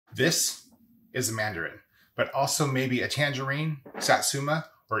This is a mandarin, but also maybe a tangerine, satsuma,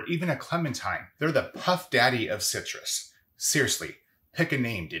 or even a clementine. They're the puff daddy of citrus. Seriously, pick a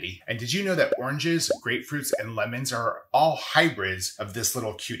name, Diddy. And did you know that oranges, grapefruits, and lemons are all hybrids of this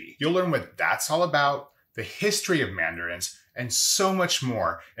little cutie? You'll learn what that's all about, the history of mandarins, and so much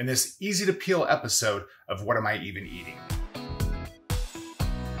more in this easy to peel episode of What Am I Even Eating?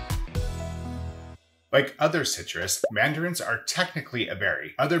 Like other citrus, mandarins are technically a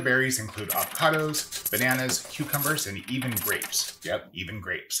berry. Other berries include avocados, bananas, cucumbers, and even grapes. Yep, even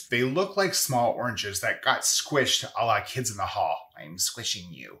grapes. They look like small oranges that got squished a la Kids in the Hall. I'm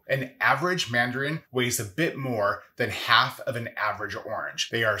squishing you. An average mandarin weighs a bit more than half of an average orange.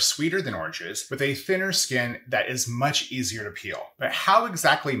 They are sweeter than oranges, with a thinner skin that is much easier to peel. But how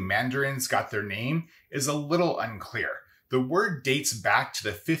exactly mandarins got their name is a little unclear. The word dates back to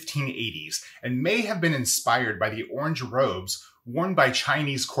the 1580s and may have been inspired by the orange robes worn by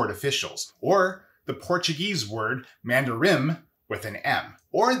Chinese court officials, or the Portuguese word Mandarim with an M,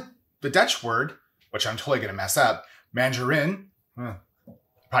 or the Dutch word, which I'm totally going to mess up, Mandarin.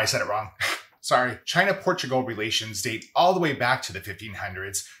 Probably said it wrong. Sorry. China-Portugal relations date all the way back to the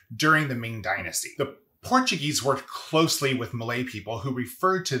 1500s during the Ming Dynasty. The Portuguese worked closely with Malay people who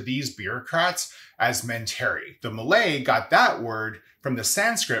referred to these bureaucrats as menteri. The Malay got that word from the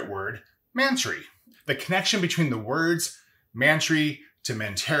Sanskrit word mantri. The connection between the words mantri to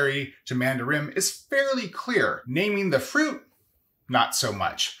menteri to mandarin is fairly clear. Naming the fruit, not so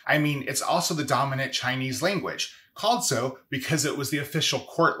much. I mean, it's also the dominant Chinese language, called so because it was the official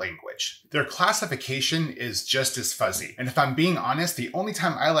court language. Their classification is just as fuzzy. And if I'm being honest, the only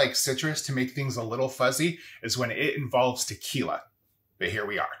time I like citrus to make things a little fuzzy is when it involves tequila. But here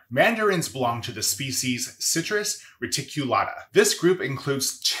we are. Mandarins belong to the species Citrus reticulata. This group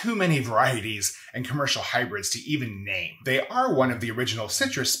includes too many varieties and commercial hybrids to even name. They are one of the original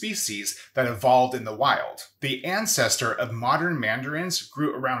citrus species that evolved in the wild. The ancestor of modern mandarins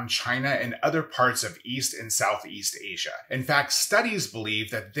grew around China and other parts of East and Southeast Asia. In fact, studies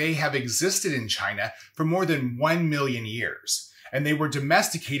believe that they have existed in China for more than 1 million years. And they were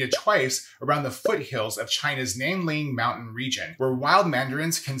domesticated twice around the foothills of China's Nanling Mountain region, where wild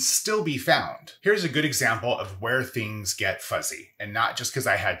mandarins can still be found. Here's a good example of where things get fuzzy, and not just because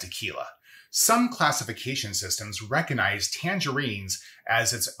I had tequila. Some classification systems recognize tangerines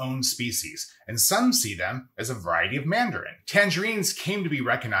as its own species, and some see them as a variety of mandarin. Tangerines came to be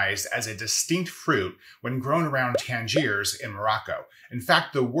recognized as a distinct fruit when grown around Tangiers in Morocco. In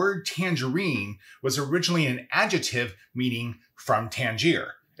fact, the word tangerine was originally an adjective meaning from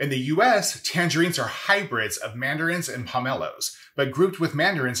Tangier. In the US, tangerines are hybrids of mandarins and pomelos, but grouped with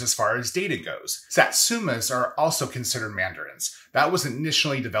mandarins as far as data goes. Satsumas are also considered mandarins. That was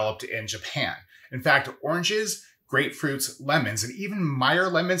initially developed in Japan. In fact, oranges, grapefruits, lemons, and even Meyer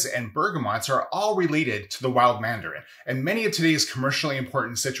lemons and bergamots are all related to the wild mandarin, and many of today's commercially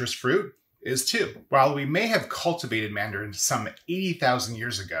important citrus fruit is too. While we may have cultivated mandarins some 80,000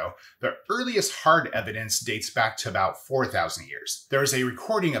 years ago, the earliest hard evidence dates back to about 4,000 years. There is a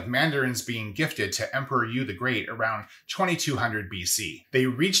recording of mandarins being gifted to Emperor Yu the Great around 2200 BC. They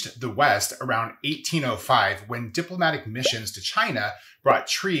reached the West around 1805 when diplomatic missions to China brought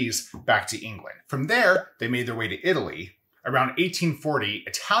trees back to England. From there, they made their way to Italy. Around 1840,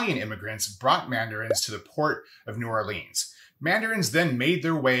 Italian immigrants brought mandarins to the port of New Orleans. Mandarins then made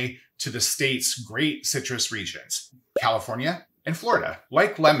their way to the state's great citrus regions, California and Florida.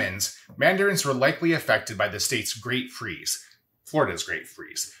 Like lemons, mandarins were likely affected by the state's Great Freeze, Florida's Great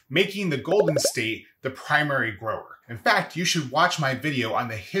Freeze, making the Golden State the primary grower. In fact, you should watch my video on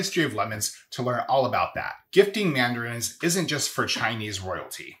the history of lemons to learn all about that. Gifting mandarins isn't just for Chinese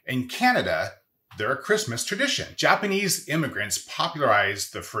royalty. In Canada, they're a Christmas tradition. Japanese immigrants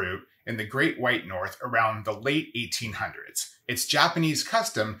popularized the fruit in the Great White North around the late 1800s. It's Japanese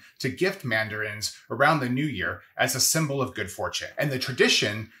custom to gift mandarins around the New Year as a symbol of good fortune. And the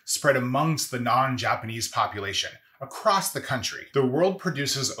tradition spread amongst the non-Japanese population across the country. The world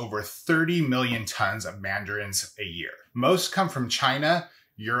produces over 30 million tons of mandarins a year. Most come from China,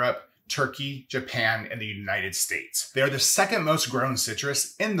 Europe, Turkey, Japan, and the United States. They are the second most grown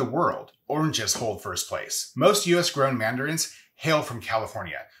citrus in the world. Oranges hold first place. Most US grown mandarins hail from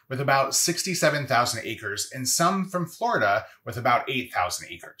California, with about 67,000 acres, and some from Florida with about 8,000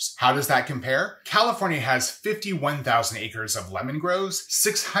 acres. How does that compare? California has 51,000 acres of lemon groves,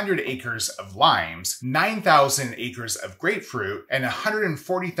 600 acres of limes, 9,000 acres of grapefruit, and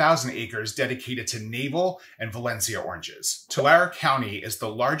 140,000 acres dedicated to Navel and Valencia oranges. Tulare County is the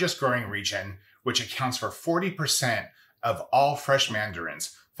largest growing region, which accounts for 40% of all fresh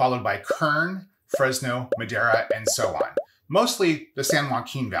mandarins, followed by Kern, Fresno, Madera, and so on. mostly the San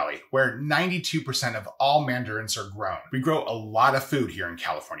Joaquin Valley, where 92% of all mandarins are grown. We grow a lot of food here in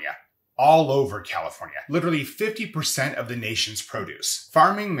California. All over California, literally 50% of the nation's produce.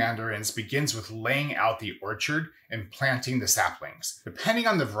 Farming mandarins begins with laying out the orchard and planting the saplings. Depending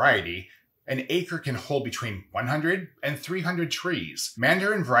on the variety, an acre can hold between 100 and 300 trees.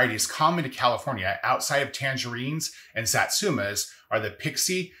 Mandarin varieties common to California outside of Tangerines and Satsumas are the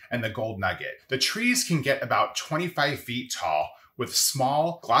Pixie and the Gold Nugget. The trees can get about 25 feet tall with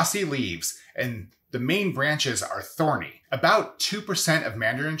small, glossy leaves, and the main branches are thorny. About 2% of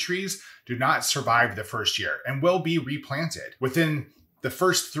mandarin trees do not survive the first year and will be replanted. Within the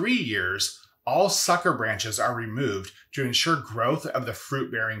first 3 years, all sucker branches are removed to ensure growth of the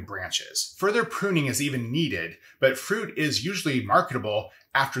fruit-bearing branches. Further pruning is even needed, but fruit is usually marketable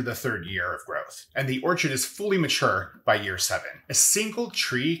after the 3rd year of growth, and the orchard is fully mature by year 7. A single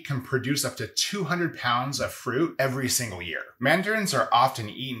tree can produce up to 200 pounds of fruit every single year. Mandarins are often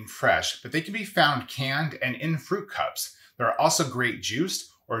eaten fresh, but they can be found canned and in fruit cups. They're also great juiced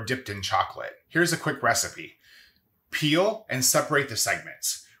or dipped in chocolate. Here's a quick recipe. Peel and separate the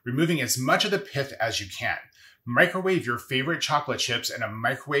segments, removing as much of the pith as you can. Microwave your favorite chocolate chips in a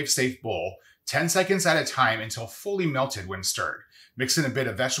microwave-safe bowl, 10 seconds at a time until fully melted when stirred. Mix in a bit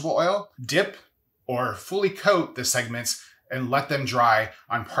of vegetable oil, dip or fully coat the segments and let them dry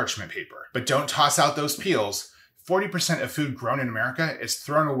on parchment paper. But don't toss out those peels. 40% of food grown in America is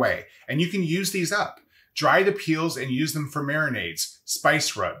thrown away, and you can use these up. Dry the peels and use them for marinades,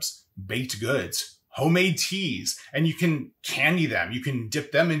 spice rubs, baked goods, homemade teas, and you can candy them. You can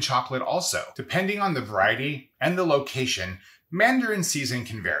dip them in chocolate also. Depending on the variety and the location, mandarin season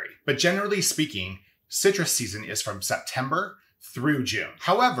can vary, but generally speaking, citrus season is from September through June.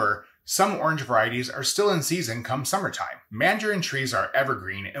 However, some orange varieties are still in season come summertime. Mandarin trees are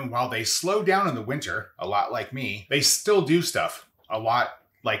evergreen, and while they slow down in the winter, a lot like me, they still do stuff a lot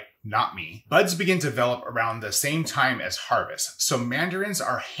like not me. Buds begin to develop around the same time as harvest, so mandarins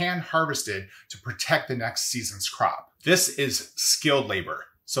are hand harvested to protect the next season's crop. This is skilled labor.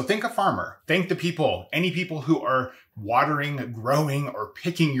 So think a farmer. Thank the people, any people who are watering, growing, or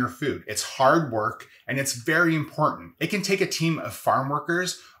picking your food. It's hard work and it's very important. It can take a team of farm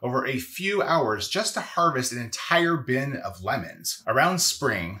workers over a few hours just to harvest an entire bin of lemons. Around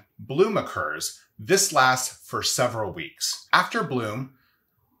spring, bloom occurs. This lasts for several weeks. After bloom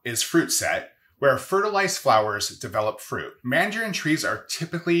is fruit set, where fertilized flowers develop fruit. Mandarin trees are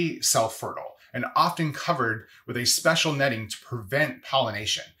typically self-fertile and often covered with a special netting to prevent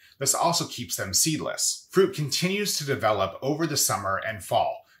pollination. This also keeps them seedless. Fruit continues to develop over the summer and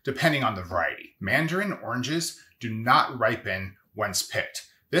fall, depending on the variety. Mandarin oranges do not ripen once picked.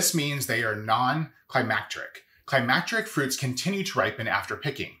 This means they are non-climacteric. Climacteric fruits continue to ripen after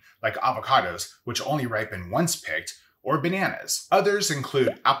picking, like avocados, which only ripen once picked, or bananas. Others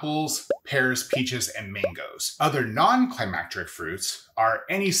include apples, pears, peaches, and mangoes. Other non-climacteric fruits are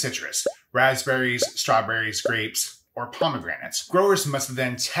any citrus, raspberries, strawberries, grapes, or pomegranates. Growers must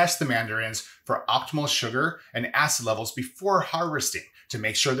then test the mandarins for optimal sugar and acid levels before harvesting to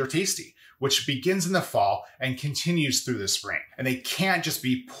make sure they're tasty, which begins in the fall and continues through the spring. And they can't just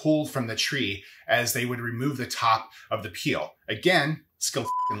be pulled from the tree as they would remove the top of the peel. Again, skilled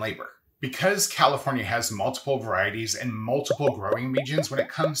labor. Because California has multiple varieties and multiple growing regions when it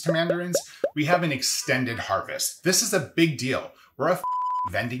comes to mandarins, we have an extended harvest. This is a big deal. We're a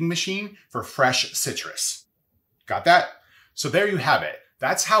vending machine for fresh citrus. Got that? So there you have it.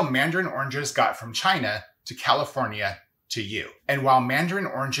 That's how mandarin oranges got from China to California to you. And while mandarin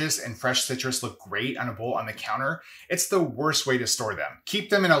oranges and fresh citrus look great on a bowl on the counter, it's the worst way to store them. Keep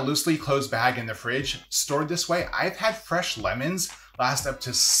them in a loosely closed bag in the fridge. Stored this way, I've had fresh lemons last up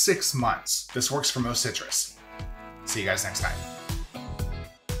to 6 months. This works for most citrus. See you guys next time.